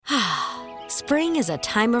Spring is a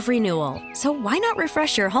time of renewal, so why not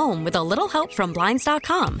refresh your home with a little help from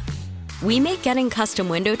Blinds.com? We make getting custom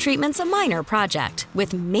window treatments a minor project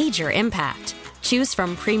with major impact. Choose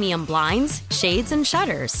from premium blinds, shades, and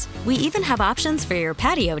shutters. We even have options for your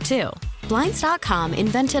patio, too. Blinds.com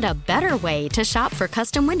invented a better way to shop for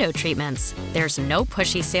custom window treatments. There's no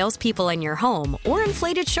pushy salespeople in your home or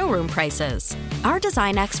inflated showroom prices. Our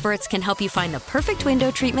design experts can help you find the perfect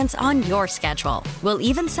window treatments on your schedule. We'll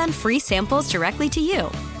even send free samples directly to you.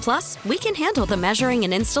 Plus, we can handle the measuring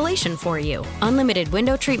and installation for you. Unlimited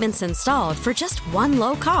window treatments installed for just one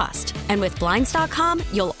low cost. And with Blinds.com,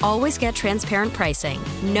 you'll always get transparent pricing.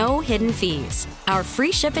 No hidden fees. Our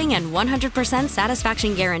free shipping and 100%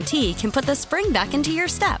 satisfaction guarantee can put the spring back into your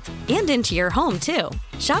step and into your home, too.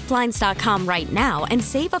 Shop Blinds.com right now and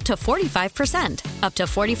save up to 45%. Up to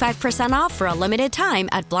 45% off for a limited time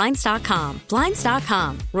at Blinds.com.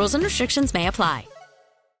 Blinds.com. Rules and restrictions may apply.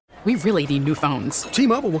 We really need new phones.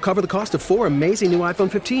 T-Mobile will cover the cost of 4 amazing new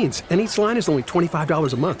iPhone 15s, and each line is only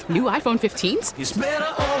 $25 a month. New iPhone 15s? It's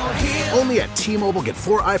better over here. Only at T-Mobile, get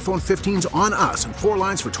 4 iPhone 15s on us and 4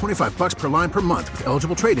 lines for $25 per line per month with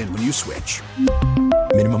eligible trade-in when you switch.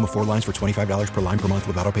 Minimum of 4 lines for $25 per line per month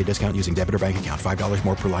with autopay discount using debit or bank account. $5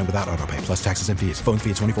 more per line without autopay, plus taxes and fees. Phone fee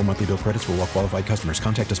at 24 monthly bill credits for well-qualified customers.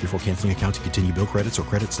 Contact us before canceling account to continue bill credits or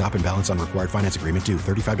credit stop and balance on required finance agreement due.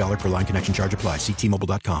 $35 per line connection charge applies. See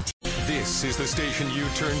T-Mobile.com. This is the station you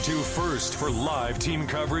turn to first for live team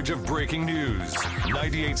coverage of breaking news.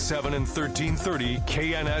 98.7 and 1330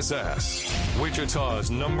 KNSS. Wichita's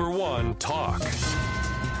 #1 talk.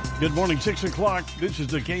 Good morning, 6 o'clock. This is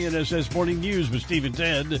the KNSS Morning News with Steve and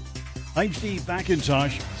Ted. I'm Steve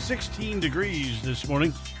McIntosh. 16 degrees this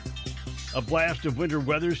morning. A blast of winter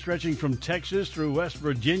weather stretching from Texas through West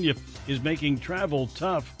Virginia is making travel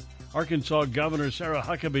tough. Arkansas Governor Sarah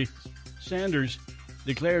Huckabee Sanders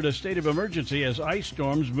declared a state of emergency as ice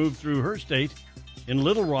storms move through her state. In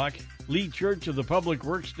Little Rock, Lee Church of the Public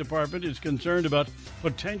Works Department is concerned about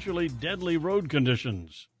potentially deadly road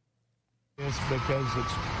conditions. It's because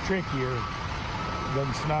it's trickier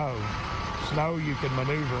than snow. Snow you can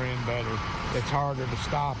maneuver in better. It's harder to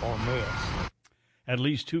stop on this. At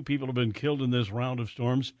least 2 people have been killed in this round of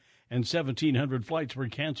storms, and 1,700 flights were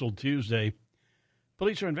canceled Tuesday.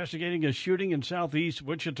 Police are investigating a shooting in southeast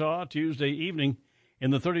Wichita Tuesday evening in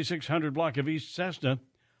the 3600 block of East Cessna.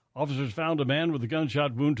 Officers found a man with a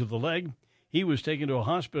gunshot wound to the leg. He was taken to a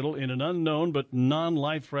hospital in an unknown but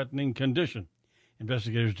non-life-threatening condition.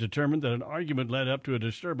 Investigators determined that an argument led up to a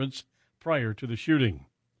disturbance prior to the shooting.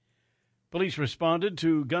 Police responded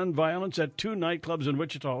to gun violence at 2 nightclubs in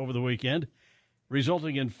Wichita over the weekend,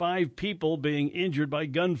 resulting in 5 people being injured by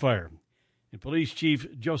gunfire. And Police Chief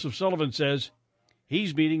Joseph Sullivan says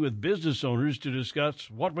he's meeting with business owners to discuss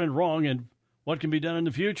what went wrong and what can be done in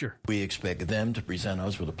the future. We expect them to present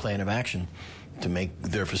us with a plan of action to make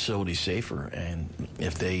their facilities safer. And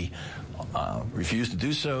if they refuse to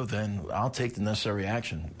do so, then I'll take the necessary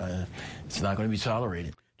action. It's not going to be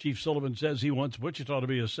tolerated. Chief Sullivan says he wants Wichita to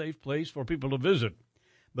be a safe place for people to visit,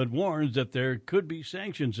 but warns that there could be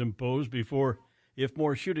sanctions imposed if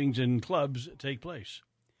more shootings in clubs take place.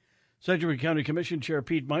 Sedgwick County Commission Chair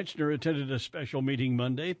Pete Meitzner attended a special meeting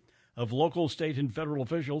Monday of local, state, and federal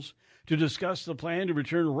officials to discuss the plan to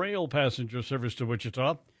return rail passenger service to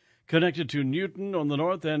Wichita, connected to Newton on the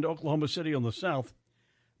north and Oklahoma City on the south.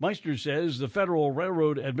 Meister says the Federal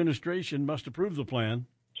Railroad Administration must approve the plan.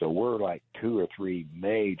 So we're like 2 or 3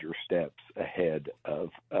 major steps ahead of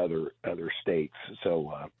other states.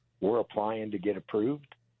 So we're applying to get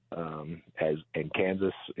approved, and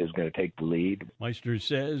Kansas is going to take the lead. Meister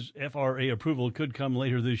says FRA approval could come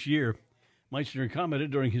later this year. Meister commented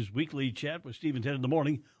during his weekly chat with Steve and Ted in the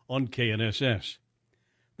morning on KNSS.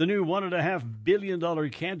 The new $1.5 billion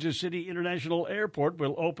Kansas City International Airport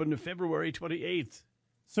will open February 28th.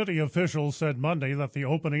 City officials said Monday that the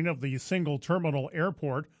opening of the single-terminal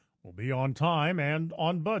airport will be on time and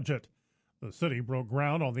on budget. The city broke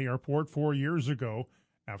ground on the airport 4 years ago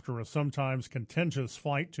after a sometimes contentious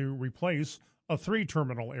fight to replace a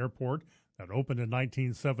 3-terminal airport that opened in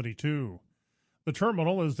 1972. The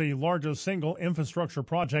terminal is the largest single infrastructure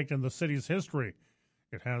project in the city's history.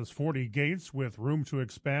 It has 40 gates with room to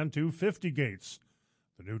expand to 50 gates.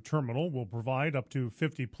 The new terminal will provide up to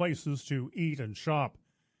 50 places to eat and shop.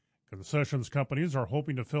 Concessions companies are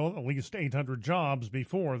hoping to fill at least 800 jobs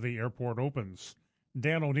before the airport opens.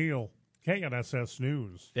 Dan O'Neill, KNSS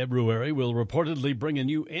News. February will reportedly bring a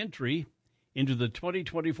new entry into the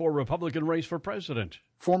 2024 Republican race for president.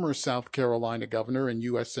 Former South Carolina governor and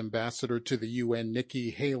U.S. ambassador to the UN,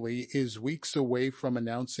 Nikki Haley, is weeks away from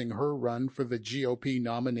announcing her run for the GOP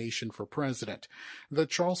nomination for president. The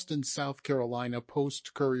Charleston, South Carolina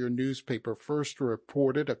Post-Courier newspaper first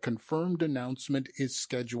reported a confirmed announcement is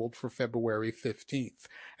scheduled for February 15th.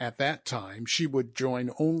 At that time, she would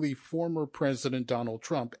join only former President Donald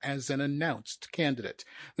Trump as an announced candidate.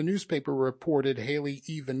 The newspaper reported Haley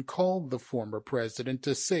even called the former president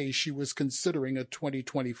to say she was considering a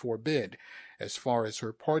 2024 bid. As far as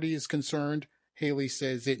her party is concerned, Haley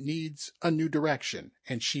says it needs a new direction,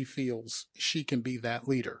 and she feels she can be that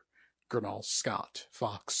leader. Gernal Scott,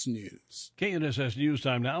 Fox News. KNSS News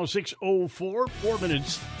Time now, 6:04, 4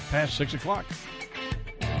 minutes past 6 o'clock.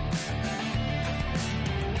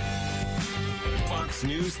 Fox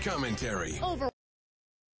News commentary. Over.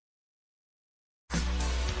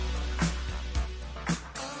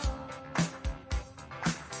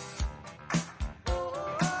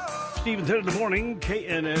 Stephen 10 in the morning,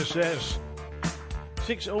 KNSS.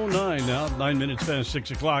 6:09 now, 9 minutes past 6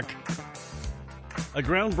 o'clock. A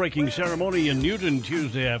groundbreaking ceremony in Newton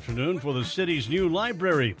Tuesday afternoon for the city's new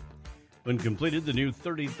library. When completed, the new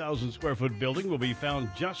 30,000 square foot building will be found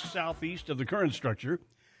just southeast of the current structure.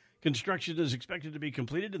 Construction is expected to be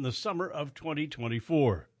completed in the summer of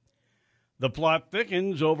 2024. The plot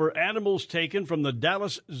thickens over animals taken from the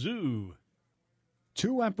Dallas Zoo.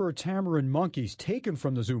 2 emperor tamarin monkeys taken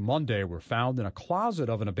from the zoo Monday were found in a closet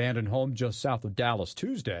of an abandoned home just south of Dallas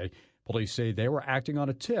Tuesday. Police say they were acting on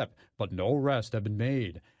a tip, but no arrests have been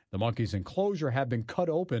made. The monkeys' enclosure have been cut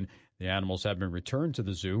open. The animals have been returned to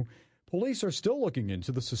the zoo. Police are still looking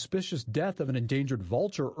into the suspicious death of an endangered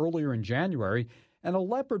vulture earlier in January, and a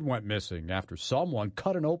leopard went missing after someone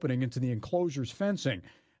cut an opening into the enclosure's fencing.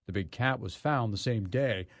 The big cat was found the same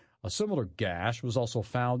day. A similar gash was also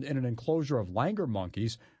found in an enclosure of langur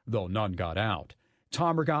monkeys, though none got out.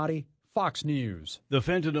 Tom Rigotti, Fox News. The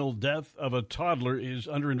fentanyl death of a toddler is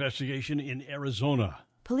under investigation in Arizona.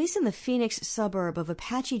 Police in the Phoenix suburb of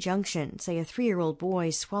Apache Junction say a 3-year-old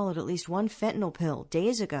boy swallowed at least 1 fentanyl pill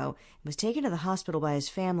days ago and was taken to the hospital by his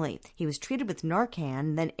family. He was treated with Narcan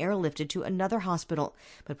and then airlifted to another hospital.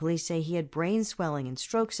 But police say he had brain swelling and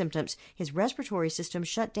stroke symptoms. His respiratory system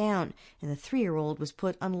shut down, and the 3-year-old was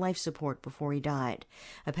put on life support before he died.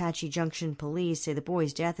 Apache Junction police say the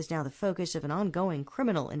boy's death is now the focus of an ongoing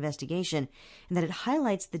criminal investigation, and that it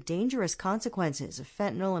highlights the dangerous consequences of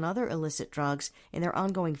fentanyl and other illicit drugs in their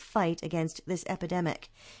ongoing fight against this epidemic.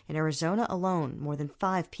 In Arizona alone, more than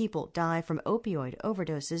 5 people die from opioid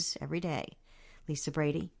overdoses every day. Lisa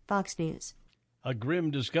Brady, Fox News. A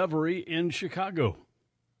grim discovery in Chicago.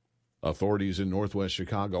 Authorities in northwest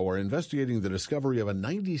Chicago are investigating the discovery of a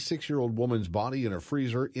 96-year-old woman's body in a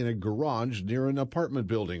freezer in a garage near an apartment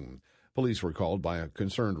building. Police were called by a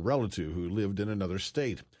concerned relative who lived in another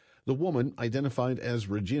state. The woman, identified as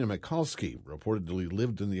Regina Mikulski, reportedly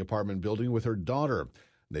lived in the apartment building with her daughter.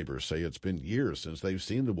 Neighbors say it's been years since they've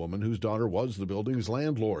seen the woman whose daughter was the building's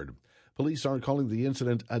landlord. Police are calling the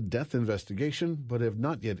incident a death investigation, but have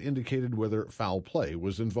not yet indicated whether foul play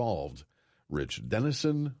was involved. Rich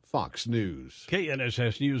Dennison, Fox News.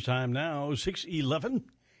 KNSS News Time now, 6:11,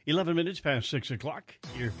 11 minutes past 6 o'clock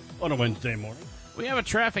here on a Wednesday morning. We have a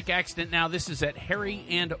traffic accident now. This is at Harry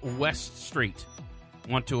and West Street.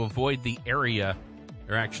 Want to avoid the area.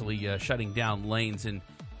 They're actually shutting down lanes in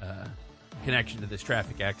connection to this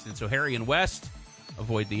traffic accident. So Harry and West,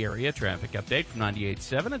 avoid the area. Traffic update from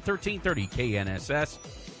 98.7 and 1330 KNSS.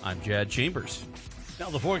 I'm Jad Chambers. Now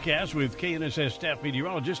the forecast with KNSS staff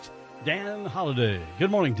meteorologist Dan Holliday. Good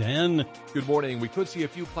morning, Dan. Good morning. We could see a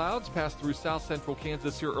few clouds pass through south central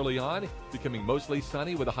Kansas here early on, becoming mostly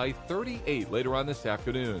sunny with a high 38 later on this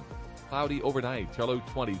afternoon. Cloudy overnight, low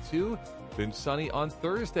 22, then sunny on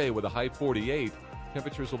Thursday with a high 48.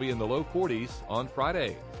 Temperatures will be in the low 40s on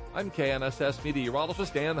Friday. I'm KNSS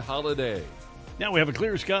meteorologist Dan Holliday. Now we have a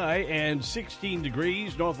clear sky and 16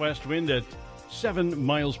 degrees, northwest wind at 7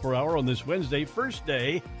 miles per hour on this Wednesday, first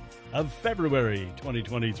day of February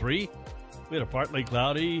 2023. We had a partly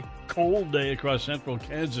cloudy, cold day across central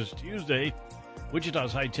Kansas Tuesday.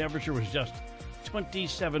 Wichita's high temperature was just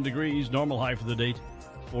 27 degrees, normal high for the date,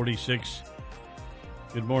 46.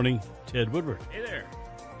 Good morning, Ted Woodward. Hey there.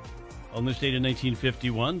 On this date in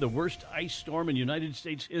 1951, the worst ice storm in United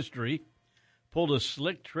States history pulled a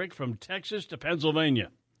slick trick from Texas to Pennsylvania.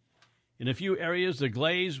 In a few areas, the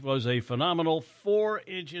glaze was a phenomenal 4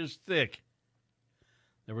 inches thick.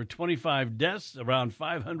 There were 25 deaths, around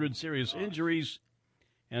 500 serious injuries,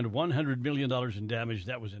 and $100 million in damage.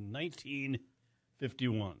 That was in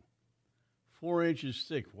 1951. 4 inches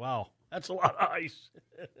thick. Wow, that's a lot of ice.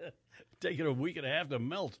 Taking a week and a half to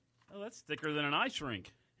melt. Oh, that's thicker than an ice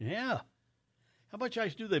rink. Yeah. How much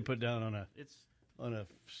ice do they put down on a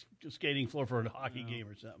skating floor for a hockey game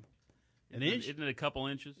or something? An inch? Isn't it a couple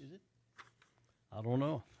inches? Is it? I don't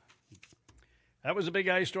know. That was a big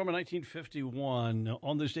ice storm in 1951.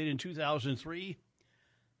 On this date in 2003,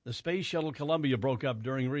 the Space Shuttle Columbia broke up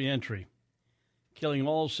during re-entry, killing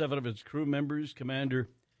all 7 of its crew members, Commander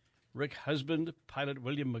Rick Husband, Pilot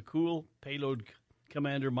William McCool, Payload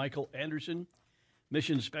Commander Michael Anderson,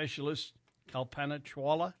 Mission Specialist Kalpana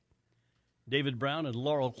Chawla, David Brown and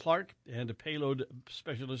Laurel Clark, and a Payload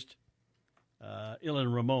Specialist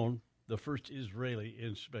Ilan Ramon, the first Israeli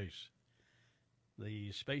in space.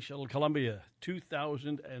 The Space Shuttle Columbia,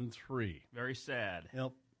 2003. Very sad.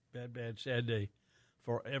 Yep, bad, sad day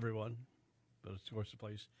for everyone, but of course the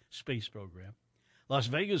place space program. Las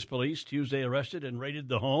Vegas police Tuesday arrested and raided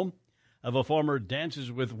the home of a former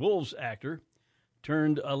Dances with Wolves actor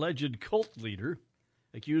turned alleged cult leader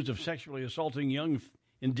accused of sexually assaulting young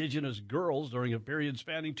indigenous girls during a period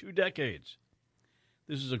spanning 2 decades.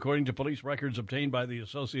 This is according to police records obtained by the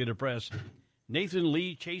Associated Press. Nathan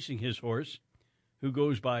Lee Chasing His Horse, who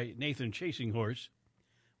goes by Nathan Chasing Horse,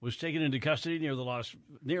 was taken into custody near the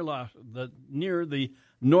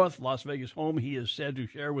North Las Vegas home he is said to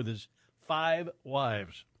share with his 5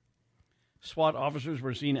 wives. SWAT officers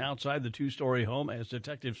were seen outside the 2-story home as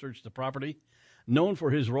detectives searched the property. Known for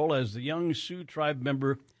his role as the young Sioux tribe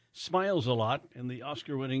member Smiles a Lot in the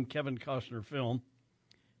Oscar-winning Kevin Costner film,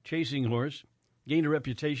 Chasing Horse gained a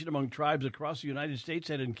reputation among tribes across the United States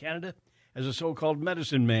and in Canada as a so-called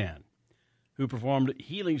medicine man who performed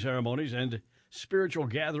healing ceremonies and spiritual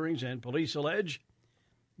gatherings, and police allege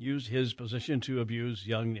used his position to abuse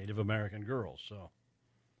young Native American girls. So,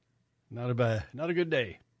 not a good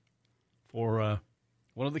day for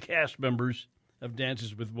one of the cast members of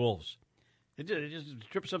Dances with Wolves. It just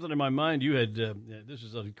tripped something in my mind. You had, this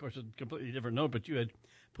is, of course, a completely different note, but you had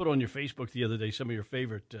put on your Facebook the other day some of your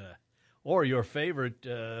favorite,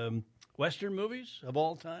 Western movies of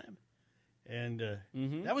all time. And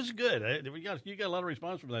that was good. You got a lot of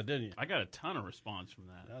response from that, didn't you? I got a ton of response from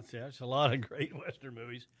that. That's a lot of great Western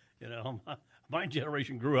movies. You know, my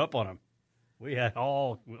generation grew up on them. We had a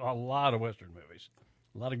lot of Western movies.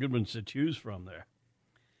 A lot of good ones to choose from there.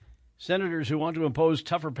 Senators who want to impose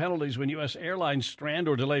tougher penalties when U.S. airlines strand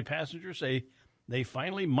or delay passengers say they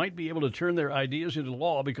finally might be able to turn their ideas into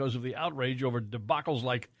law because of the outrage over debacles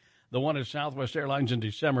like the one at Southwest Airlines in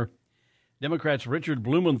December. Democrats Richard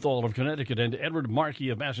Blumenthal of Connecticut and Edward Markey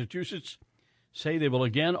of Massachusetts say they will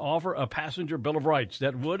again offer a passenger bill of rights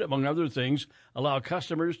that would, among other things, allow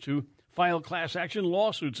customers to file class action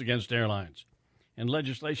lawsuits against airlines and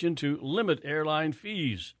legislation to limit airline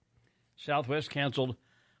fees. Southwest canceled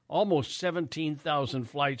almost 17,000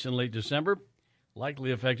 flights in late December,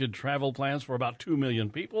 likely affected travel plans for about 2 million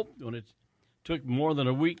people when it took more than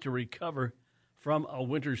a week to recover from a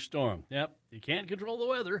winter storm. Yep, you can't control the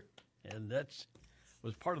weather. And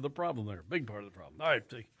was part of the problem there, big part of the problem. All right.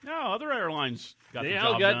 No, other airlines got the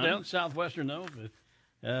job job got done. Down. Southwestern, though.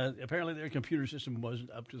 Apparently their computer system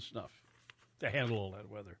wasn't up to snuff to handle all that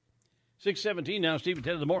weather. 6:17 now, Steve at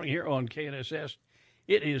 10 in the morning here on KNSS.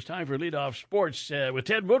 It is time for Leadoff Sports with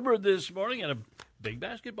Ted Woodward this morning at a big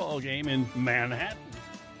basketball game in Manhattan.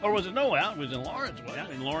 Or was it? No, it was in Lawrence, wasn't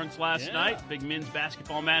it? In Lawrence last night. Big men's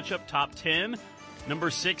basketball matchup, top 10.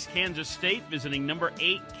 Number 6, Kansas State, visiting number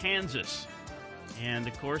 8, Kansas. And,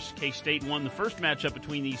 of course, K-State won the first matchup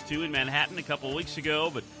between these two in Manhattan a couple of weeks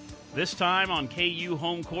ago. But this time on KU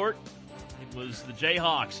home court, it was the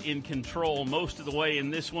Jayhawks in control most of the way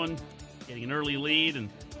in this one, getting an early lead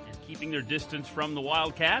and keeping their distance from the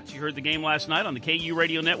Wildcats. You heard the game last night on the KU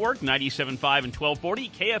Radio Network, 97.5 and 1240,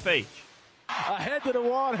 KFH. Ahead to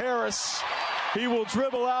DeJuan Harris. He will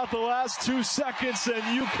dribble out the last 2 seconds,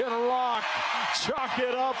 and you can rock. Chalk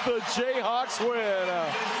it up. The Jayhawks win.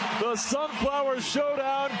 The Sunflower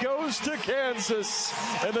Showdown goes to Kansas,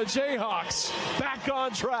 and the Jayhawks back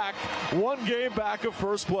on track. 1 game back of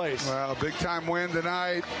first place. Well, big-time win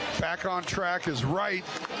tonight. Back on track is right.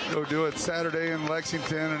 Go do it Saturday in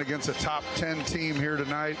Lexington and against a top 10 team here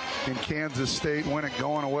tonight in Kansas State. Win it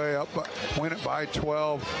going away, win it by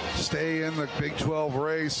 12. Stay in the Big 12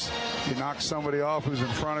 race. You knock somebody off who's in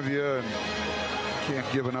front of you, and can't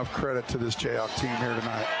give enough credit to this Jayhawk team here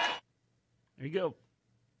tonight. There you go.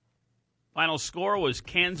 Final score was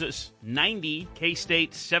Kansas 90,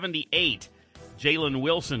 K-State 78. Jalen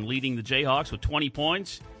Wilson leading the Jayhawks with 20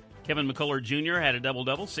 points. Kevin McCullough Jr. had a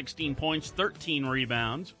double-double, 16 points, 13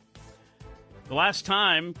 rebounds. The last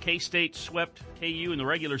time K-State swept KU in the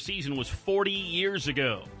regular season was 40 years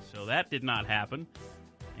ago, so that did not happen.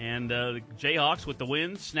 And the Jayhawks with the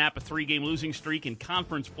win, snap a 3-game losing streak in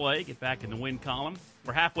conference play, get back in the win column.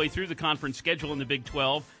 We're halfway through the conference schedule in the Big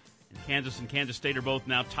 12, and Kansas State are both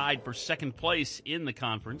now tied for second place in the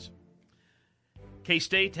conference.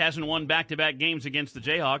 K-State hasn't won back-to-back games against the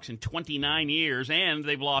Jayhawks in 29 years, and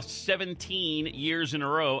they've lost 17 years in a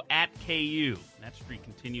row at KU. That streak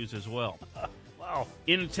continues as well. Wow.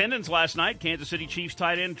 In attendance last night, Kansas City Chiefs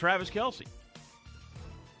tight end Travis Kelce.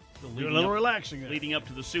 Do a little relaxing. Leading up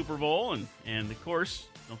to the Super Bowl, and of course,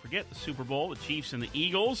 don't forget the Super Bowl, the Chiefs and the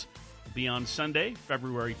Eagles will be on Sunday,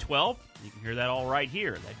 February 12th. You can hear that all right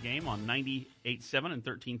here. That game on 98.7 and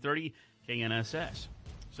 1330 KNSS.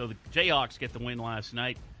 So the Jayhawks get the win last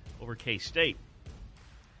night over K-State.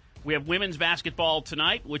 We have women's basketball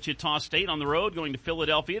tonight. Wichita State on the road going to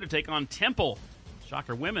Philadelphia to take on Temple.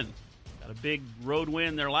 Shocker women. Got a big road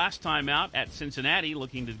win their last time out at Cincinnati,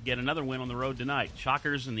 looking to get another win on the road tonight.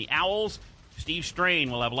 Shockers and the Owls. Steve Strain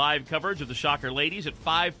will have live coverage of the Shocker ladies at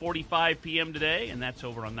 5:45 p.m. today, and that's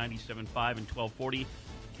over on 97.5 and 1240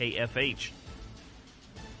 KFH.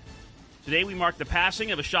 Today we mark the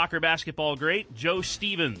passing of a Shocker basketball great. Joe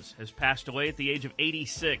Stevens has passed away at the age of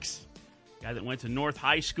 86. Guy that went to North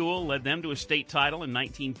High School, led them to a state title in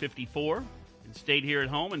 1954, and stayed here at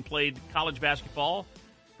home and played college basketball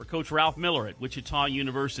for Coach Ralph Miller at Wichita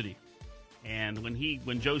University. And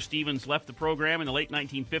when Joe Stevens left the program in the late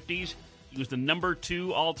 1950s, he was the number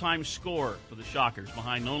 2 all-time scorer for the Shockers,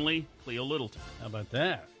 behind only Cleo Littleton. How about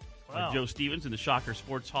that? Wow. Joe Stevens in the Shocker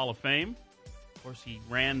Sports Hall of Fame. Of course, he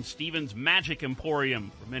ran Stevens Magic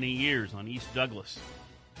Emporium for many years on East Douglas.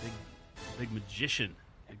 Big magician,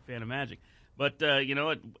 big fan of magic. But,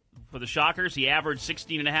 for the Shockers, he averaged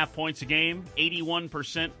 16.5 points a game,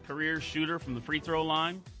 81% career shooter from the free throw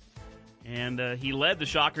line. And he led the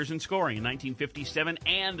Shockers in scoring in 1957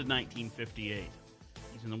 and 1958.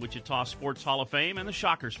 He's in the Wichita Sports Hall of Fame and the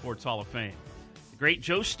Shocker Sports Hall of Fame. The great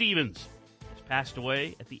Joe Stevens has passed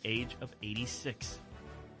away at the age of 86.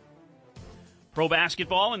 Pro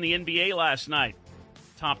basketball in the NBA last night.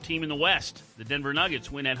 Top team in the West, the Denver Nuggets,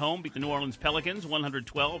 win at home, beat the New Orleans Pelicans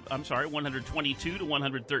 122 to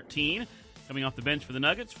 113. Coming off the bench for the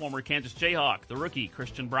Nuggets, former Kansas Jayhawk, the rookie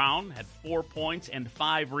Christian Braun, had 4 points and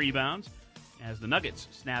 5 rebounds as the Nuggets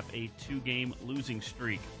snap a 2-game losing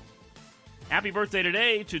streak. Happy birthday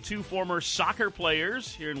today to 2 former soccer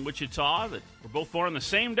players here in Wichita that were both born on the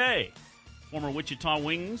same day. Former Wichita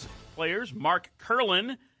Wings players Mark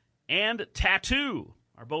Curlin and Tattoo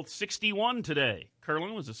are both 61 today.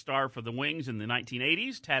 Curlin was a star for the Wings in the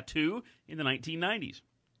 1980s, Tattoo in the 1990s.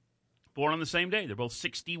 Born on the same day. They're both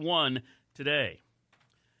 61 today.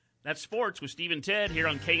 That's sports with Steve and Ted here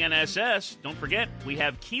on KNSS. Don't forget, we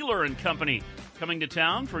have Keeler and Company coming to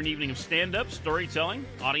town for an evening of stand-up, storytelling,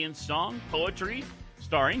 audience song, poetry,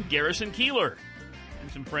 starring Garrison Keeler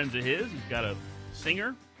and some friends of his. He's got a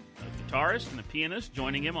singer, a guitarist, and a pianist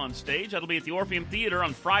joining him on stage. That'll be at the Orpheum Theater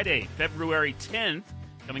on Friday, February 10th,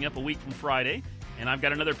 coming up a week from Friday. And I've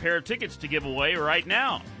got another pair of tickets to give away right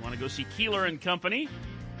now. If you want to go see Keeler and Company,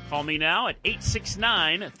 call me now at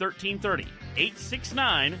 869-1330.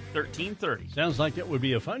 869-1330. Sounds like that would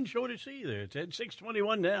be a fun show to see there. It's at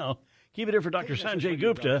 621 now. Keep it here for Dr. Sanjay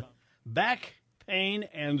Gupta. Back, pain,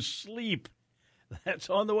 and sleep. That's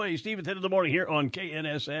on the way. Steve and Ted in the morning here on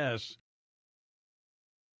KNSS.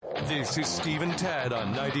 This is Steve and Ted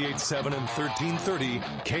on 98.7 and 1330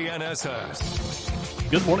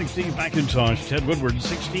 KNSS. Good morning, Steve McIntosh. Ted Woodward,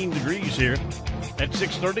 16 degrees here at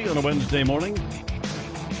 6:30 on a Wednesday morning.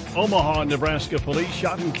 Omaha, Nebraska police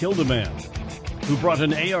shot and killed a man who brought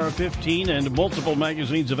an AR-15 and multiple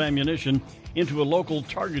magazines of ammunition into a local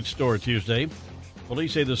Target store Tuesday.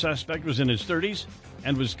 Police say the suspect was in his 30s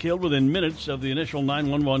and was killed within minutes of the initial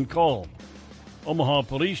 911 call. Omaha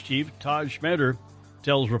Police Chief Todd Schmader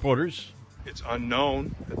tells reporters, "It's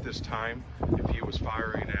unknown at this time if he was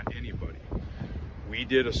firing at anybody. We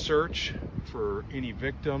did a search for any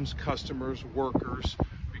victims, customers, workers,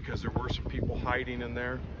 because there were some people hiding in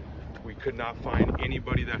there. We could not find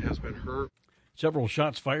anybody that has been hurt." Several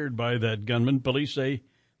shots fired by that gunman. Police say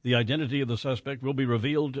the identity of the suspect will be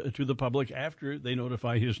revealed to the public after they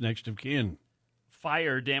notify his next of kin.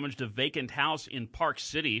 Fire damaged a vacant house in Park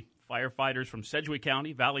City. Firefighters from Sedgwick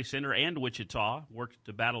County, Valley Center, and Wichita worked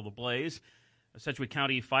to battle the blaze. A Sedgwick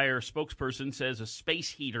County fire spokesperson says a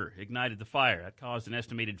space heater ignited the fire. That caused an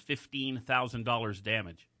estimated $15,000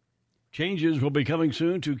 damage. Changes will be coming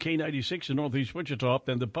soon to K96 in Northeast Wichita,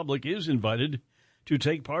 and the public is invited to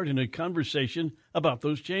take part in a conversation about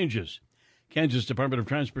those changes. Kansas Department of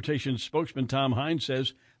Transportation spokesman Tom Hines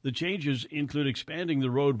says the changes include expanding the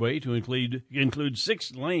roadway to include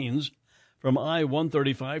 6 lanes from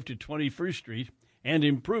I-135 to 21st Street and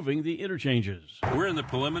improving the interchanges. We're in the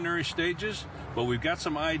preliminary stages, but we've got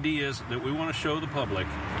some ideas that we want to show the public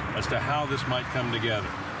as to how this might come together.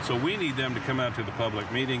 So we need them to come out to the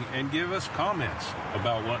public meeting and give us comments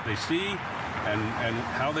about what they see and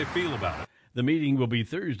how they feel about it. The meeting will be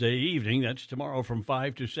Thursday evening. That's tomorrow from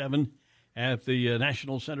 5 to 7 at the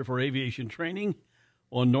National Center for Aviation Training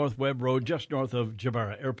on North Webb Road, just north of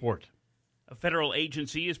Jabara Airport. A federal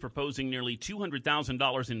agency is proposing nearly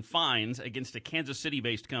 $200,000 in fines against a Kansas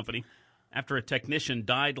City-based company after a technician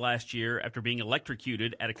died last year after being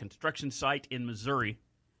electrocuted at a construction site in Missouri.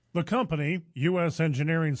 The company, U.S.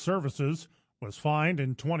 Engineering Services, was fined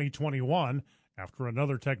in 2021 after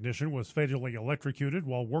another technician was fatally electrocuted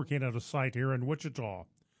while working at a site here in Wichita.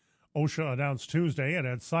 OSHA announced Tuesday it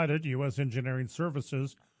had cited U.S. Engineering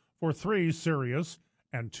Services for 3 serious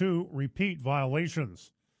and 2 repeat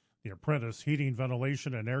violations. The apprentice heating,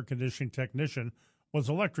 ventilation, and air conditioning technician was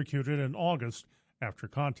electrocuted in August after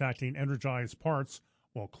contacting Energized Parts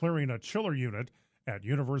while clearing a chiller unit at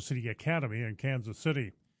University Academy in Kansas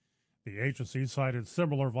City. The agency cited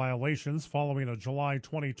similar violations following a July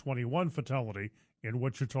 2021 fatality in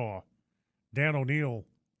Wichita. Dan O'Neill,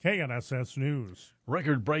 KNSS News.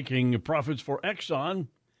 Record-breaking profits for Exxon,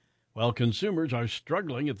 while consumers are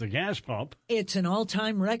struggling at the gas pump. It's an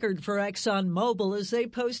all-time record for ExxonMobil as they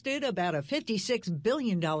posted about a $56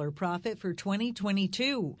 billion profit for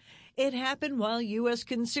 2022. It happened while U.S.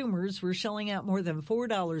 consumers were shelling out more than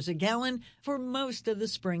 $4 a gallon for most of the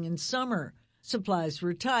spring and summer. Supplies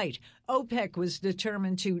were tight. OPEC was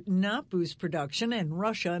determined to not boost production, and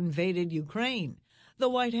Russia invaded Ukraine. The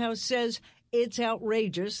White House says it's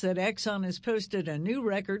outrageous that Exxon has posted a new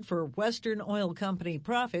record for Western oil company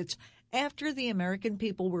profits after the American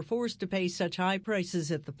people were forced to pay such high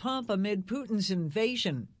prices at the pump amid Putin's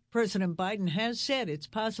invasion. President Biden has said it's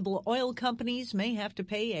possible oil companies may have to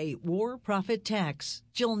pay a war profit tax.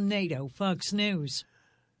 Jill Nato, Fox News.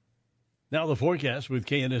 Now the forecast with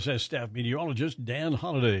KNSS staff meteorologist Dan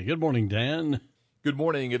Holliday. Good morning, Dan. Good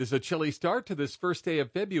morning. It is a chilly start to this first day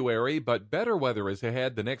of February, but better weather is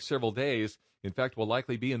ahead the next several days. In fact, we'll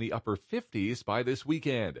likely be in the upper 50s by this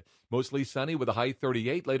weekend. Mostly sunny with a high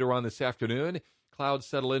 38 later on this afternoon. Clouds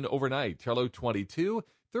settle in overnight. Low 22.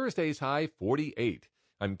 Thursday's high 48.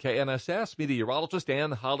 I'm KNSS meteorologist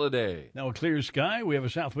Dan Holliday. Now a clear sky. We have a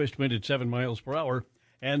southwest wind at 7 miles per hour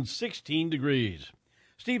and 16 degrees.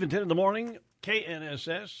 Steve and 10 in the morning,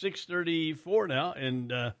 KNSS, 6:34 now,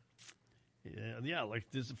 and like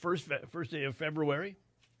this is the first day of February,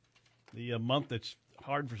 the month that's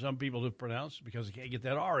hard for some people to pronounce because they can't get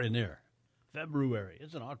that R in there. February.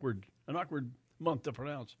 It's an awkward month to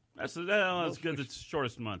pronounce. That's good. It's the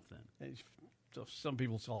shortest month then. So some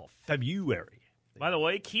people call it February. By the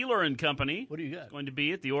way, Keeler and Company. What do you got? Is going to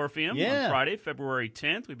be at the Orpheum on Friday, February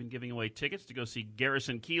 10th. We've been giving away tickets to go see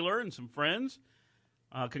Garrison Keeler and some friends.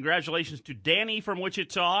 Congratulations to Danny from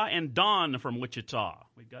Wichita and Don from Wichita.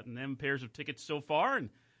 We've gotten them pairs of tickets so far, and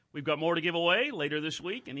we've got more to give away later this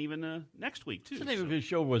week and even next week, too. What's the name of his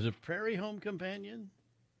show? Was it Prairie Home Companion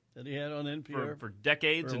that he had on NPR? For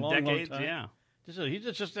decades and decades, yeah. He's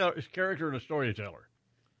just a character and a storyteller.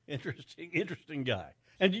 Interesting guy.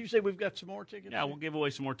 And you say we've got some more tickets? Yeah, we'll give away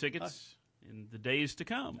some more tickets in the days to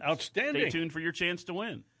come. Outstanding. Stay tuned for your chance to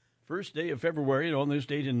win. First day of February, and on this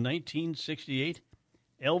date in 1968,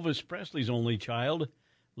 Elvis Presley's only child,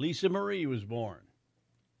 Lisa Marie, was born.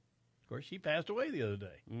 Of course, she passed away the other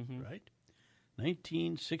day, right?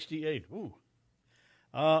 1968. Ooh.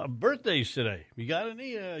 Birthdays today. You got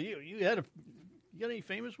any? You got any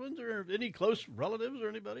famous ones or any close relatives or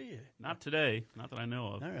anybody? Not today. Not that I know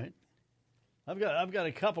of. All right. I've got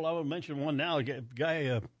a couple. I will mention one now. A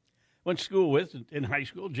guy went to school with in high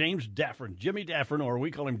school, James Daffern, Jimmy Daffern, or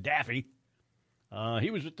we call him Daffy.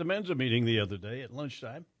 He was at the Mensa meeting the other day at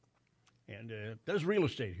lunchtime, and does real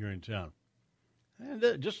estate here in town.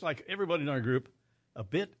 And just like everybody in our group, a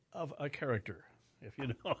bit of a character. If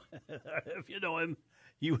you know him,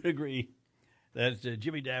 you would agree that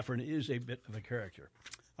Jimmy Daffern is a bit of a character.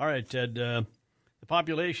 All right, Ted. The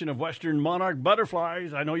population of western monarch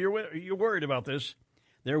butterflies. I know you're worried about this.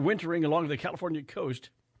 They're wintering along the California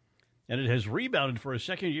coast, and it has rebounded for a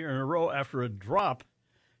second year in a row after a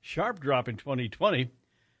sharp drop in 2020,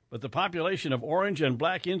 but the population of orange and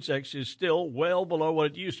black insects is still well below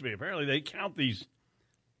what it used to be. Apparently, they count these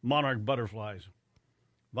monarch butterflies.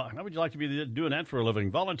 How would you like to be doing that for a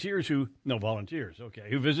living?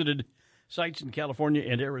 Who visited sites in California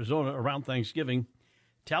and Arizona around Thanksgiving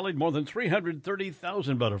tallied more than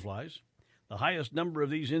 330,000 butterflies, the highest number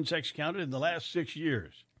of these insects counted in the last 6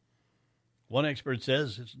 years. One expert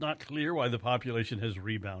says it's not clear why the population has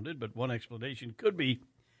rebounded, but one explanation could be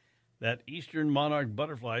that eastern monarch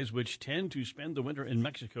butterflies, which tend to spend the winter in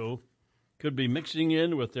Mexico, could be mixing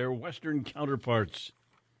in with their western counterparts.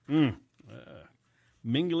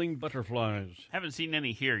 Mingling butterflies. Haven't seen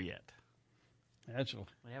any here yet.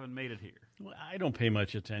 They haven't made it here. Well, I don't pay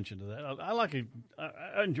much attention to that.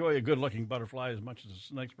 I enjoy a good-looking butterfly as much as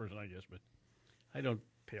the next person, I guess, but I don't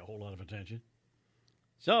pay a whole lot of attention.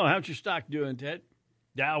 So, how's your stock doing, Ted?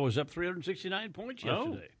 Dow was up 369 points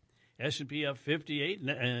yesterday. S&P up 58,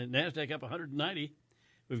 and NASDAQ up 190.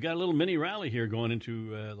 We've got a little mini rally here going into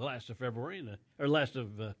the last of February, last of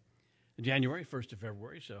January, 1st of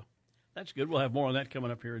February, so that's good. We'll have more on that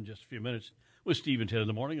coming up here in just a few minutes with Steve and Ted in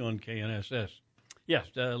the morning on KNSS. Yes,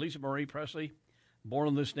 Lisa Marie Presley, born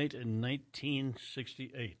on this date in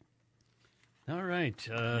 1968. All right.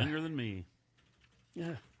 Younger than me.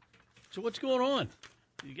 Yeah. So what's going on?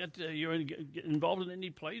 You got you're involved in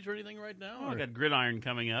any plays or anything right now? I got Gridiron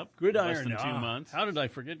coming up. Gridiron, less than 2 months. How did I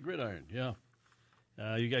forget Gridiron? Yeah.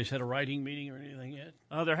 You guys had a writing meeting or anything yet?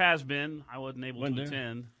 There has been. I wasn't able to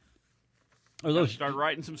attend. Start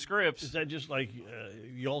writing some scripts. Is that just like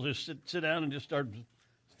you all just sit down and just start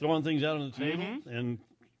throwing things out on the table, and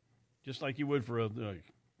just like you would for a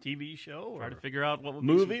TV show? Try to figure out what would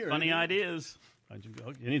movie be some or funny anything? ideas.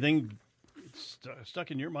 Anything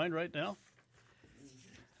stuck in your mind right now?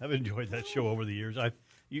 I've enjoyed that show over the years.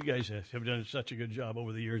 You guys have done such a good job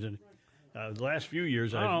over the years, and the last few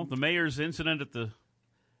years, the mayor's incident at the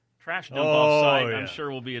trash dump-off site, I'm sure,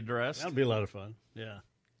 will be addressed. That'll be a lot of fun. Yeah,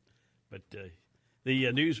 but the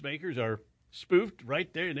newsmakers are spoofed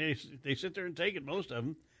right there, and they sit there and take it. Most of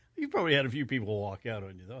them. You've probably had a few people walk out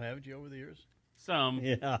on you, though, haven't you, over the years? Some,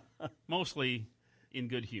 yeah, mostly in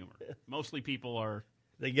good humor. Mostly people are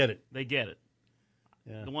they get it. They get it.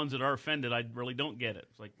 Yeah. The ones that are offended, I really don't get it.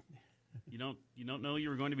 It's like you don't know you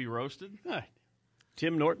were going to be roasted. Right.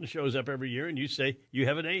 Tim Norton shows up every year, and you say you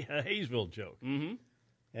have a Hayesville joke. Mm-hmm.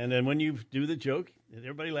 And then when you do the joke,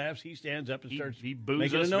 everybody laughs. He stands up and starts he boos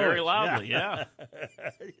making us a noise. very loudly. Yeah.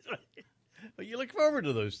 Well, you look forward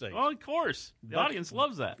to those things. Well, of course. The audience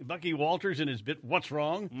loves that. Bucky Walters in his bit "What's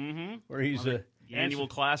Wrong," where he's annual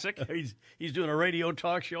classic. He's doing a radio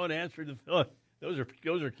talk show and answering the. Those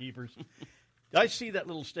are keepers. I see that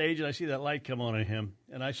little stage and I see that light come on in him,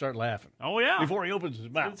 and I start laughing. Oh yeah! Before he opens his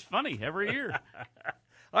mouth. It's funny every year.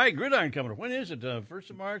 All right, Gridiron coming up. When is it? 1st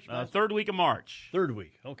of March? Third week of March. Third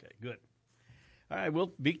week. Okay, good. All right,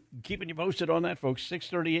 we'll be keeping you posted on that, folks.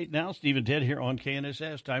 6:38 now. Steve and Ted here on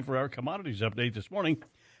KNSS. Time for our commodities update this morning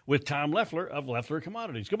with Tom Leffler of Leffler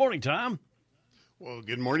Commodities. Good morning, Tom. Well,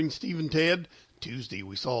 good morning, Steve and Ted. Tuesday,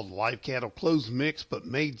 we saw the live cattle close mixed, but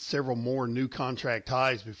made several more new contract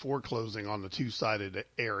highs before closing on the two-sided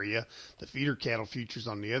area. The feeder cattle futures,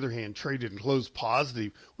 on the other hand, traded and closed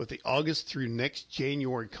positive, with the August through next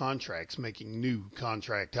January contracts making new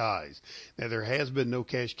contract highs. Now, there has been no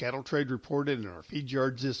cash cattle trade reported in our feed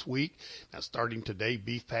yards this week. Now, starting today,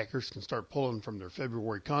 beef packers can start pulling from their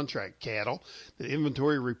February contract cattle. The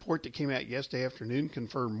inventory report that came out yesterday afternoon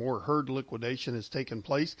confirmed more herd liquidation has taken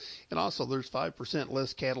place, and also there's 5%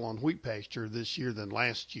 less cattle on wheat pasture this year than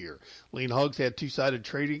last year. Lean hogs had two-sided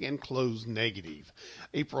trading and closed negative.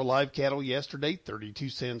 April live cattle yesterday, 32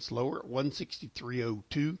 cents lower at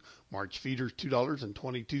 163.02. March feeders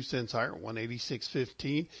 $2.22 higher at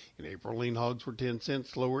 186.15. And April lean hogs were 10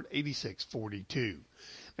 cents lower at 86.42.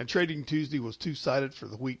 Now, trading Tuesday was two-sided for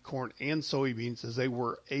the wheat, corn, and soybeans, as they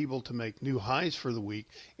were able to make new highs for the week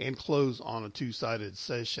and close on a two-sided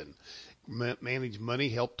session. Managed money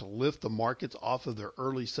helped to lift the markets off of their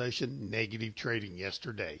early session negative trading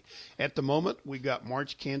yesterday. At the moment, we got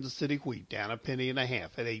March Kansas City wheat down 1.5 pennies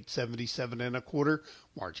at 8.77 1/4.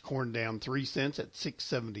 March corn down 3 cents at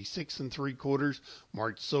 6.76 3/4.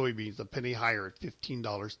 March soybeans a penny higher at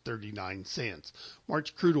 $15.39.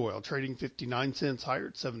 March crude oil trading 59 cents higher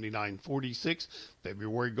at 79.46.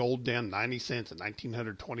 February gold down 90 cents at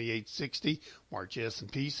 1928.60. March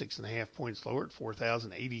S&P 6.5 points lower at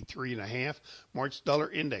 4,083.5. March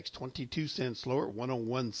dollar index 22 cents lower at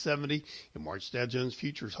 101.70. And March Dow Jones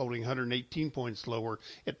futures holding 118 points lower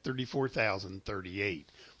at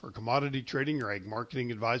 34,038. For commodity trading or ag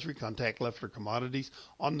marketing advisory, contact Leffler Commodities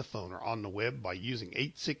on the phone or on the web by using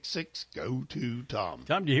 866-GO-TO-TOM.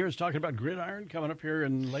 Tom, do you hear us talking about Gridiron coming up here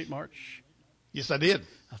in late March? Yes, I did.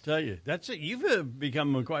 I'll tell you. That's it. You've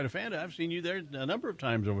become quite a fan. I've seen you there a number of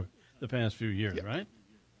times over the past few years, right?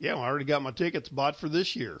 Yeah, well, I already got my tickets bought for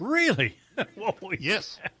this year. Really?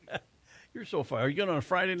 Yes. You're so far. Are you going on a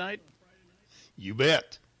Friday night? You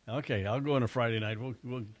bet. Okay, I'll go on a Friday night. Well,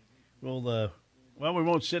 we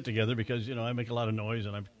won't sit together because, I make a lot of noise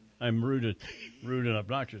and I'm rude and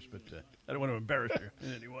obnoxious, but I don't want to embarrass you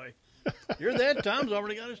in any way. You're that. Tom's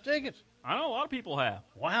already got his tickets. I know a lot of people have.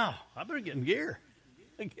 Wow. I better get in gear.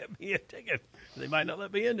 Get me a ticket. They might not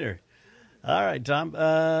let me in there. All right, Tom.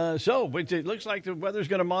 So it looks like the weather's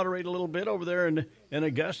going to moderate a little bit over there in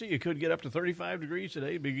Augusta. You could get up to 35 degrees today.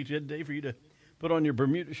 It'd be a good day for you to put on your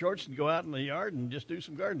Bermuda shorts and go out in the yard and just do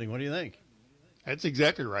some gardening. What do you think? That's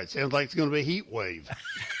exactly right. Sounds like it's going to be a heat wave.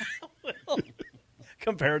 Well,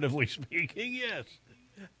 comparatively speaking, yes.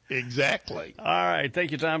 Exactly. All right.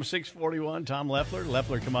 Thank you, Tom. 641, Tom Leffler,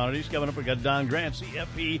 Leffler Commodities. Coming up, we got Don Grant,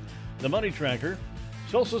 CFP, the Money Tracker,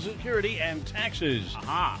 Social Security, and taxes.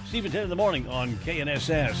 Aha. Steve at 10 in the morning on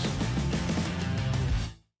KNSS.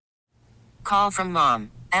 Call from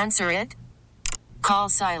mom. Answer it. Call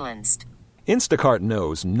silenced. Instacart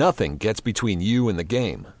knows nothing gets between you and the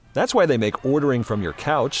game. That's why they make ordering from your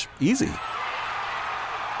couch easy.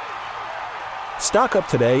 Stock up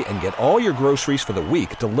today and get all your groceries for the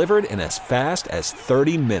week delivered in as fast as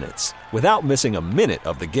 30 minutes without missing a minute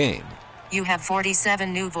of the game. You have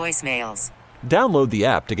 47 new voicemails. Download the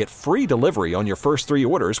app to get free delivery on your first 3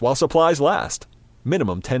 orders while supplies last.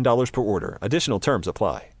 Minimum $10 per order. Additional terms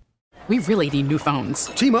apply. We really need new phones.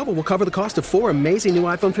 T-Mobile will cover the cost of 4 amazing new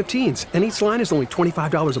iPhone 15s, and each line is only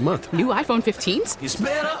 $25 a month. New iPhone 15s? It's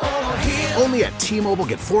better over here. Only at T-Mobile,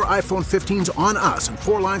 get 4 iPhone 15s on us and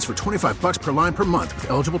 4 lines for $25 per line per month with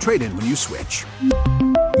eligible trade-in when you switch.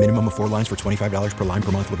 Minimum of 4 lines for $25 per line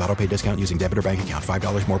per month with autopay discount using debit or bank account.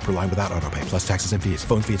 $5 more per line without autopay, plus taxes and fees.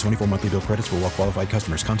 Phone fee at 24 monthly bill credits for well-qualified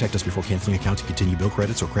customers. Contact us before canceling account to continue bill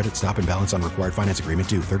credits or credit stop and balance on required finance agreement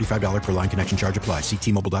due. $35 per line connection charge applies. See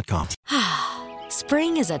T-Mobile.com.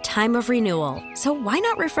 Spring is a time of renewal, so why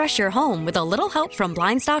not refresh your home with a little help from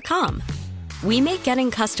Blinds.com? We make getting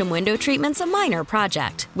custom window treatments a minor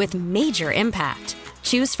project with major impact.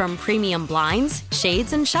 Choose from premium blinds,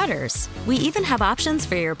 shades, and shutters. We even have options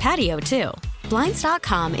for your patio, too.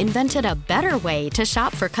 Blinds.com invented a better way to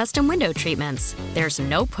shop for custom window treatments. There's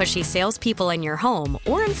no pushy salespeople in your home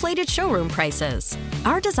or inflated showroom prices.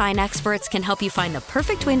 Our design experts can help you find the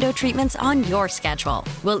perfect window treatments on your schedule.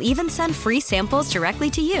 We'll even send free samples directly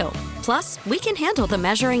to you. Plus, we can handle the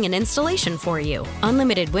measuring and installation for you.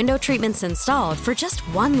 Unlimited window treatments installed for just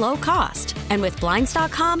one low cost. And with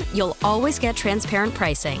Blinds.com, you'll always get transparent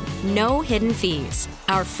pricing. No hidden fees.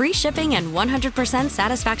 Our free shipping and 100%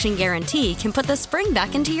 satisfaction guarantee can put the spring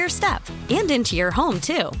back into your step and into your home,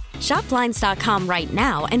 too. Shop Blinds.com right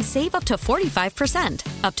now and save up to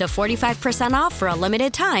 45%. Up to 45% off for a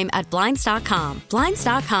limited time at Blinds.com.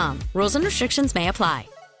 Blinds.com. Rules and restrictions may apply.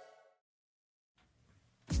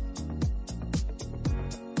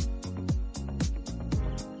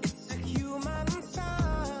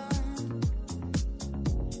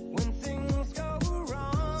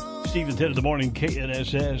 Steve at 10 in the morning,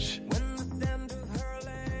 KNSS.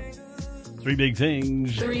 3 big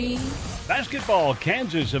things. 3. Basketball,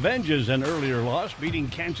 Kansas avenges an earlier loss, beating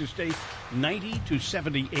Kansas State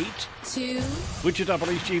 90-78. 2. Wichita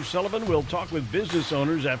Police Chief Sullivan will talk with business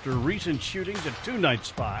owners after recent shootings at 2 night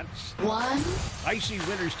spots. 1. Icy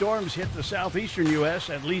winter storms hit the southeastern U.S.,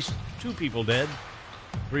 at least 2 people dead.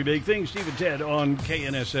 3 big things, Steve and Ted on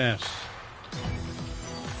KNSS.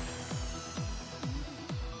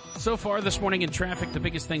 So far this morning in traffic, the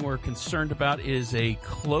biggest thing we're concerned about is a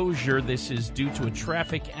closure. This is due to a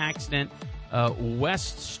traffic accident,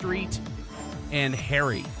 West Street and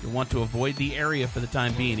Harry. You'll want to avoid the area for the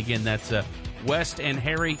time being. Again, that's West and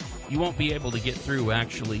Harry. You won't be able to get through,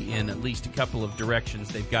 actually, in at least a couple of directions.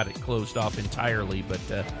 They've got it closed off entirely. But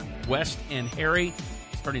West and Harry,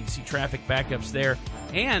 starting to see traffic backups there.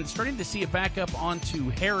 And starting to see a backup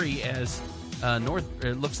onto Harry as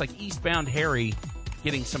it looks like eastbound Harry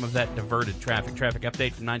getting some of that diverted traffic. Traffic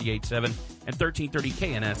update from 98.7 and 1330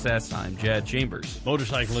 KNSS. I'm Jad Chambers.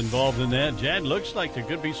 Motorcycle involved in that. Jad, looks like there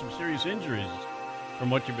could be some serious injuries from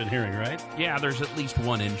what you've been hearing, right? Yeah, there's at least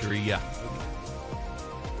one injury, yeah.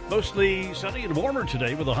 Mostly sunny and warmer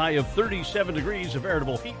today with a high of 37 degrees, a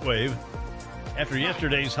veritable heat wave. After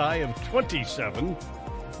yesterday's high of 27.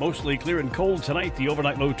 Mostly clear and cold tonight, the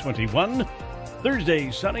overnight low 21. Thursday,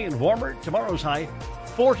 sunny and warmer. Tomorrow's high,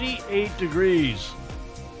 48 degrees.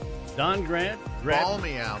 Don Grant,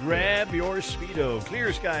 balmy out. Grab your Speedo.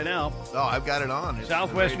 Clear sky now. Oh, I've got it on.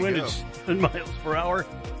 Southwest wind at 7 miles per hour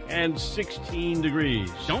and 16 degrees.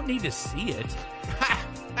 Don't need to see it.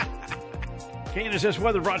 KNSS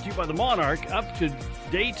weather brought to you by the Monarch.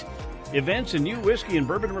 Up-to-date events and new whiskey and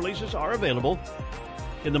bourbon releases are available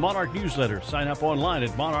in the Monarch newsletter. Sign up online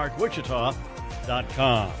at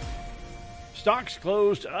monarchwichita.com. Stocks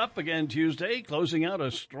closed up again Tuesday, closing out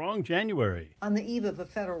a strong January. On the eve of a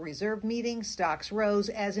Federal Reserve meeting, stocks rose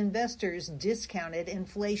as investors discounted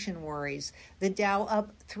inflation worries. The Dow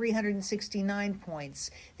up 369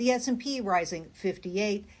 points, the S&P rising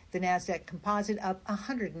 58, the Nasdaq Composite up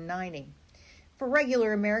 190. For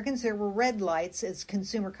regular Americans, there were red lights as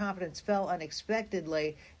consumer confidence fell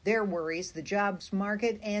unexpectedly. Their worries, the jobs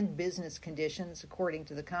market and business conditions, according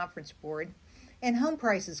to the Conference Board. And home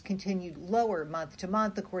prices continued lower month to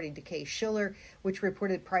month, according to Case-Shiller, which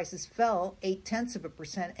reported prices fell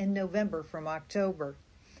 0.8% in November from October.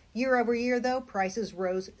 Year over year, though, prices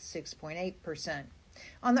rose 6.8%.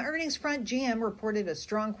 On the earnings front, GM reported a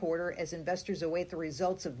strong quarter as investors await the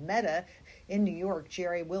results of Meta. In New York,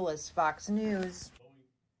 Jerry Willis, Fox News.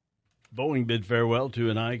 Boeing bid farewell to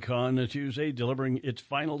an icon Tuesday, delivering its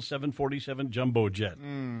final 747 jumbo jet.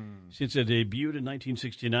 Since it debuted in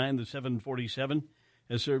 1969, the 747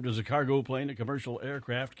 has served as a cargo plane, a commercial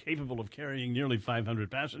aircraft capable of carrying nearly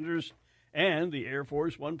 500 passengers, and the Air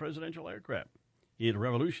Force One presidential aircraft. It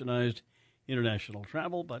revolutionized international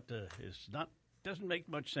travel, but doesn't make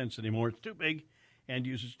much sense anymore. It's too big and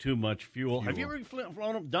uses too much fuel. Have you ever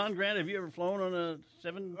flown, Don Grant, have you ever flown on a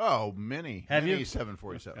 7? Oh, many. Have many you?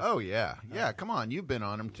 747. Oh, yeah. Yeah, come on. You've been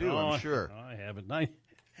on them, too, I'm sure. I haven't.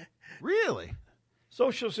 Really?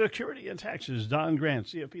 Social Security and taxes. Don Grant,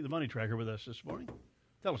 CFP, the money tracker, with us this morning.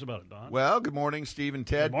 Tell us about it, Don. Well, good morning, Steve and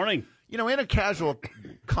Ted. Good morning. You know, in a casual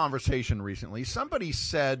conversation recently, somebody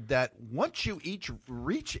said that once you each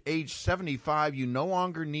reach age 75, you no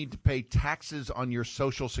longer need to pay taxes on your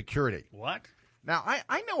Social Security. What? Now,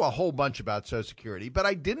 I know a whole bunch about Social Security, but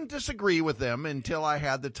I didn't disagree with them until I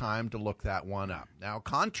had the time to look that one up. Now,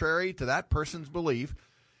 contrary to that person's belief,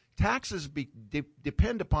 taxes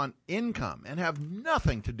depend upon income and have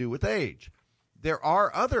nothing to do with age. There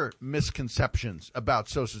are other misconceptions about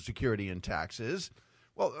Social Security and taxes.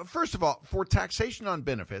 Well, first of all, for taxation on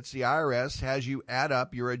benefits, the IRS has you add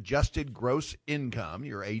up your adjusted gross income,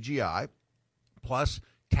 your AGI, plus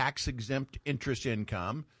tax-exempt interest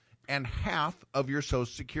income, and half of your Social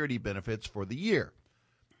Security benefits for the year.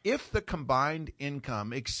 If the combined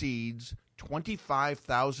income exceeds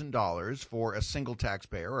 $25,000 for a single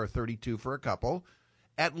taxpayer or $32,000 for a couple,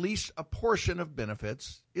 at least a portion of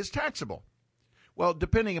benefits is taxable. Well,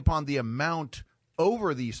 depending upon the amount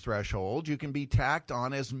over these thresholds, you can be taxed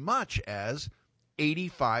on as much as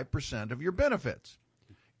 85% of your benefits.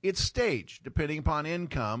 It's staged depending upon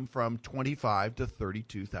income from $25,000 to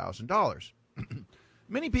 $32,000.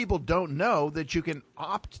 Many people don't know that you can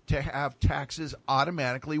opt to have taxes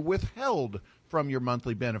automatically withheld from your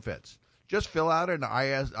monthly benefits. Just fill out an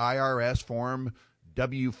IRS form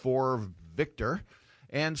W-4 Victor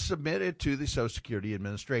and submit it to the Social Security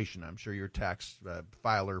Administration. I'm sure your tax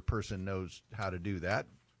filer person knows how to do that.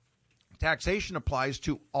 Taxation applies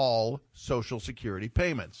to all Social Security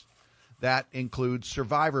payments. That includes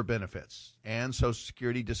survivor benefits and Social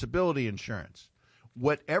Security disability insurance.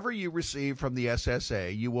 Whatever you receive from the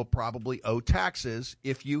SSA, you will probably owe taxes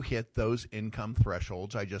if you hit those income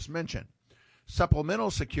thresholds I just mentioned. Supplemental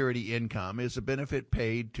security income is a benefit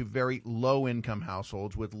paid to very low-income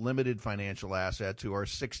households with limited financial assets who are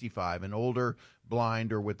 65 and older,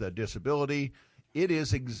 blind, or with a disability. It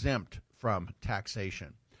is exempt from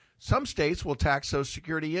taxation. Some states will tax Social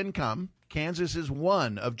Security income. Kansas is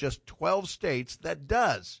one of just 12 states that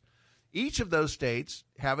does. Each of those states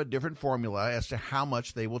have a different formula as to how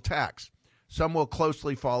much they will tax. Some will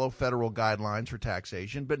closely follow federal guidelines for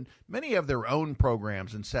taxation, but many have their own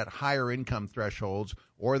programs and set higher income thresholds,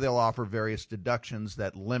 or they'll offer various deductions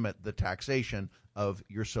that limit the taxation of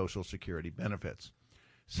your Social Security benefits.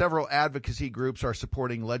 Several advocacy groups are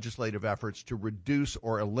supporting legislative efforts to reduce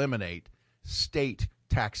or eliminate state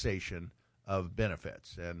taxation of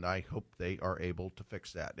benefits, and I hope they are able to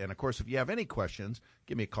fix that. And, of course, if you have any questions,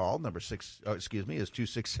 give me a call. Number is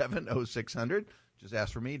 267-0600. Just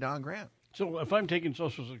ask for me, Don Grant. So if I'm taking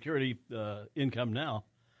Social Security income now,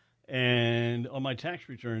 and on my tax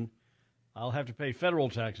return, I'll have to pay federal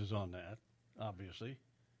taxes on that, obviously,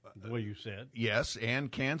 the way you said. Yes,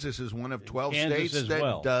 and Kansas is one of 12 Kansas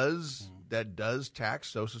states that does tax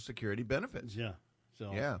Social Security benefits. Yeah.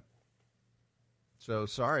 So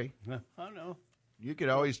sorry. I know. You could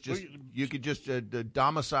always just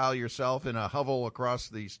domicile yourself in a hovel across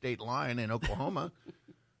the state line in Oklahoma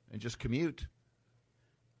and just commute.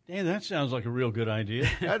 Dan, that sounds like a real good idea.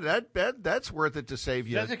 That's worth it to save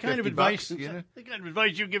you. That's the kind of advice. The kind of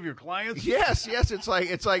advice you give your clients. Yes. It's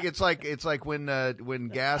like when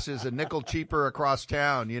gas is a nickel cheaper across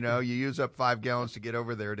town. You know, you use up 5 gallons to get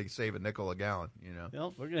over there to save a nickel a gallon. You know.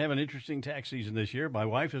 Well, we're going to have an interesting tax season this year. My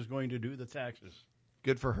wife is going to do the taxes.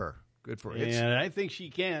 Good for her. Good for her. And I think she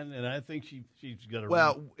can, and I think she's got a.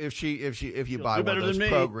 Well, if you buy one of those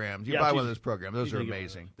programs, buy one of those programs. Those are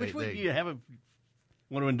amazing. Which one do you have?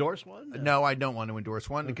 Want to endorse one? No, I don't want to endorse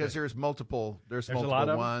one because there's multiple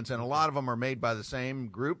ones, and a lot of them are made by the same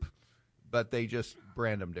group, but they just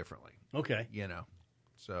brand them differently. Okay.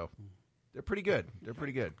 So they're pretty good.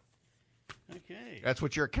 Okay. That's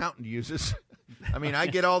what your accountant uses. I mean, I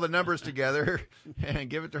get all the numbers together and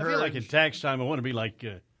give it to her. I feel like in tax time, I want to be like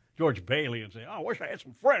George Bailey and say, I wish I had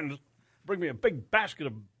some friends. Bring me a big basket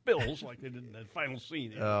of bills like they did in that final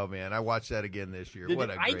scene. Oh, man. I watched that again this year.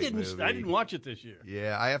 What a great movie. I didn't watch it this year.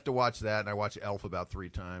 Yeah, I have to watch that, and I watch Elf about 3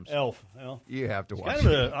 times. Elf. Well, you have to watch it. It's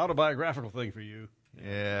kind of an autobiographical thing for you.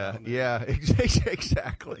 Yeah,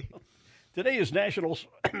 exactly. Today is National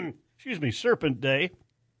Serpent Day.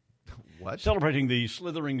 What? Celebrating the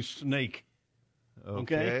slithering snake.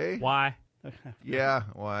 Okay. Why? Yeah,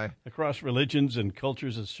 why? Across religions and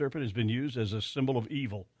cultures, the serpent has been used as a symbol of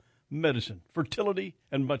evil, medicine, fertility,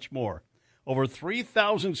 and much more. Over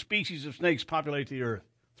 3,000 species of snakes populate the earth.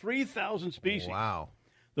 3,000 species. Wow.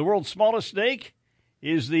 The world's smallest snake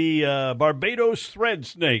is the Barbados thread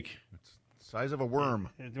snake. It's the size of a worm.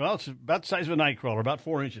 Well, it's about the size of a nightcrawler, about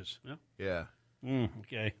 4 inches. Yeah.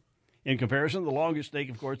 Okay. In comparison, the longest snake,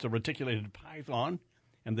 of course, the reticulated python,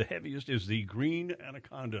 and the heaviest is the green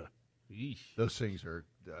anaconda. Eesh. Those things are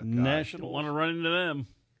national. Don't want to run into them.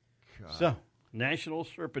 God. So, National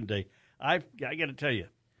Serpent Day. I got to tell you,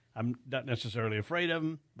 I'm not necessarily afraid of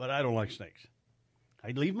them, but I don't like snakes. I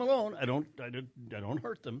leave them alone. I don't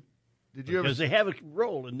hurt them. Because they have a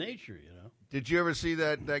role in nature, Did you ever see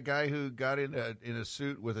that guy who got in a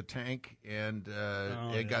suit with a tank and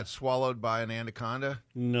got swallowed by an anaconda?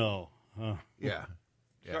 No. Yeah.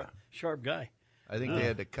 Sharp guy. I think they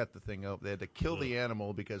had to cut the thing open. They had to kill the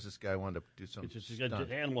animal because this guy wanted to do something.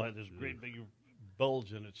 The animal had this great big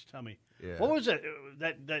bulge in its tummy. Yeah. What was that?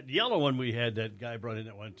 That yellow one we had that guy brought in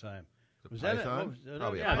at one time. Was that python? The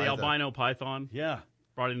albino python. Yeah.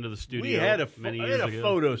 Brought into the studio. We had many years ago. a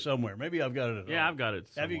photo somewhere. Maybe I've got it. I've got it.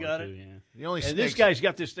 Have you got too, it? Yeah. This guy's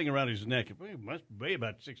got this thing around his neck. It must weigh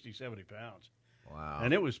about 60, 70 pounds. Wow.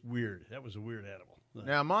 And it was weird. That was a weird animal.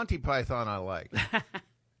 Now, Monty Python I like.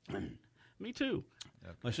 Me too.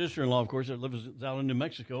 Okay. My sister-in-law, of course, lives out in New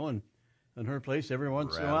Mexico, and in her place, every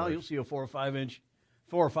once in a while, you'll see a 4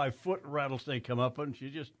 or 5 foot rattlesnake come up, and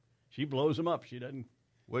she blows them up. She doesn't.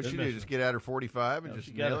 What'd she do? Just get out her 45 and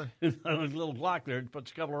just nail it? A little Glock there,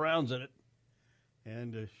 puts a couple of rounds in it,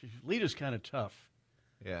 and Lita's kind of tough.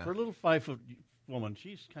 Yeah. For a little 5 foot woman,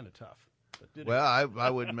 she's kind of tough. Well, I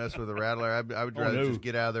wouldn't mess with a rattler. I would rather just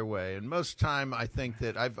get out of their way. And most time, I think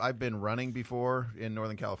that I've been running before in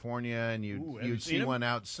Northern California, and you'd see one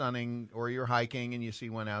out sunning, or you're hiking and you see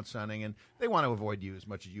one out sunning, and they want to avoid you as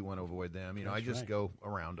much as you want to avoid them. I just go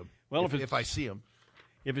around them. Well, if I see them.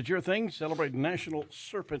 If it's your thing, celebrate National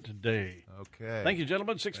Serpent Day. Okay. Thank you,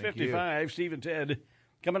 gentlemen. 6:55. Steve and Ted.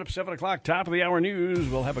 Coming up 7 o'clock, top of the hour news.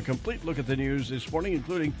 We'll have a complete look at the news this morning,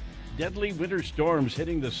 including deadly winter storms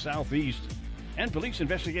hitting the southeast and police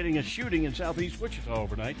investigating a shooting in southeast Wichita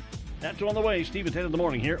overnight. That's on the way. Steve and Ted in the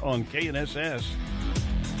morning here on KNSS.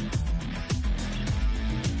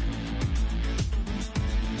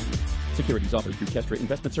 Securities offered through Kestra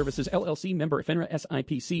Investment Services, LLC, member FINRA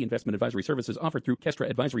SIPC. Investment advisory services offered through Kestra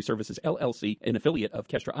Advisory Services, LLC, an affiliate of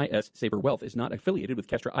Kestra IS. Saber Wealth is not affiliated with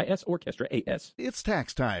Kestra IS or Kestra AS. It's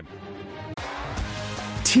tax time.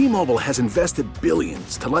 T-Mobile has invested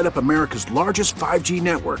billions to light up America's largest 5G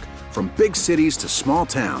network, from big cities to small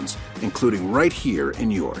towns, including right here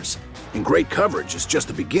in yours. And great coverage is just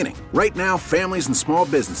the beginning. Right now, families and small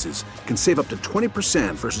businesses can save up to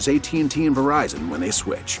 20% versus AT&T and Verizon when they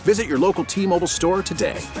switch. Visit your local T-Mobile store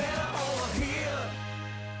today.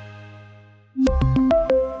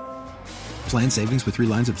 Plan savings with 3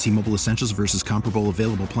 lines of T-Mobile Essentials versus comparable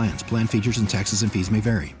available plans. Plan features and taxes and fees may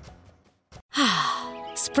vary.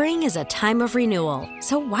 Spring is a time of renewal,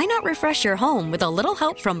 so why not refresh your home with a little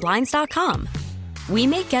help from Blinds.com? We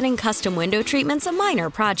make getting custom window treatments a minor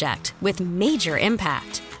project with major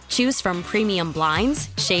impact. Choose from premium blinds,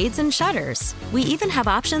 shades, and shutters. We even have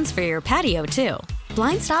options for your patio, too.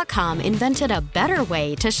 Blinds.com invented a better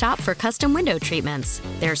way to shop for custom window treatments.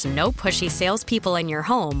 There's no pushy salespeople in your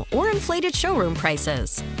home or inflated showroom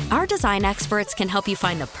prices. Our design experts can help you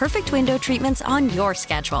find the perfect window treatments on your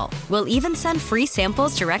schedule. We'll even send free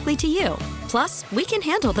samples directly to you. Plus, we can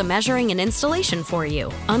handle the measuring and installation for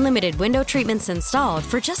you. Unlimited window treatments installed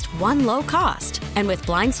for just one low cost. And with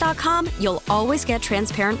Blinds.com, you'll always get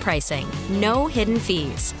transparent pricing. No hidden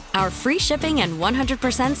fees. Our free shipping and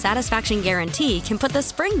 100% satisfaction guarantee can put the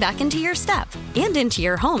spring back into your step and into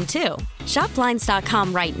your home, too. Shop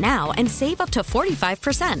Blinds.com right now and save up to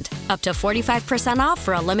 45%. Up to 45% off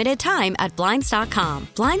for a limited time at Blinds.com.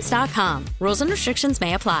 Blinds.com. Rules and restrictions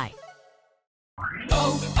may apply.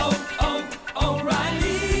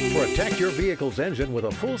 O'Reilly. Protect your vehicle's engine with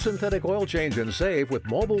a full synthetic oil change and save with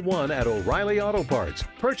Mobil 1 at O'Reilly Auto Parts.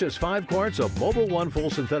 Purchase 5 quarts of Mobil 1 full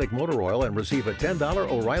synthetic motor oil and receive a $10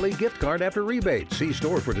 O'Reilly gift card after rebate. See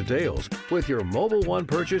store for details. With your Mobil 1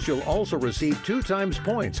 purchase, you'll also receive 2 times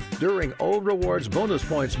points during O Rewards Bonus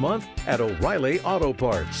Points Month at O'Reilly Auto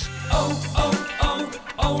Parts.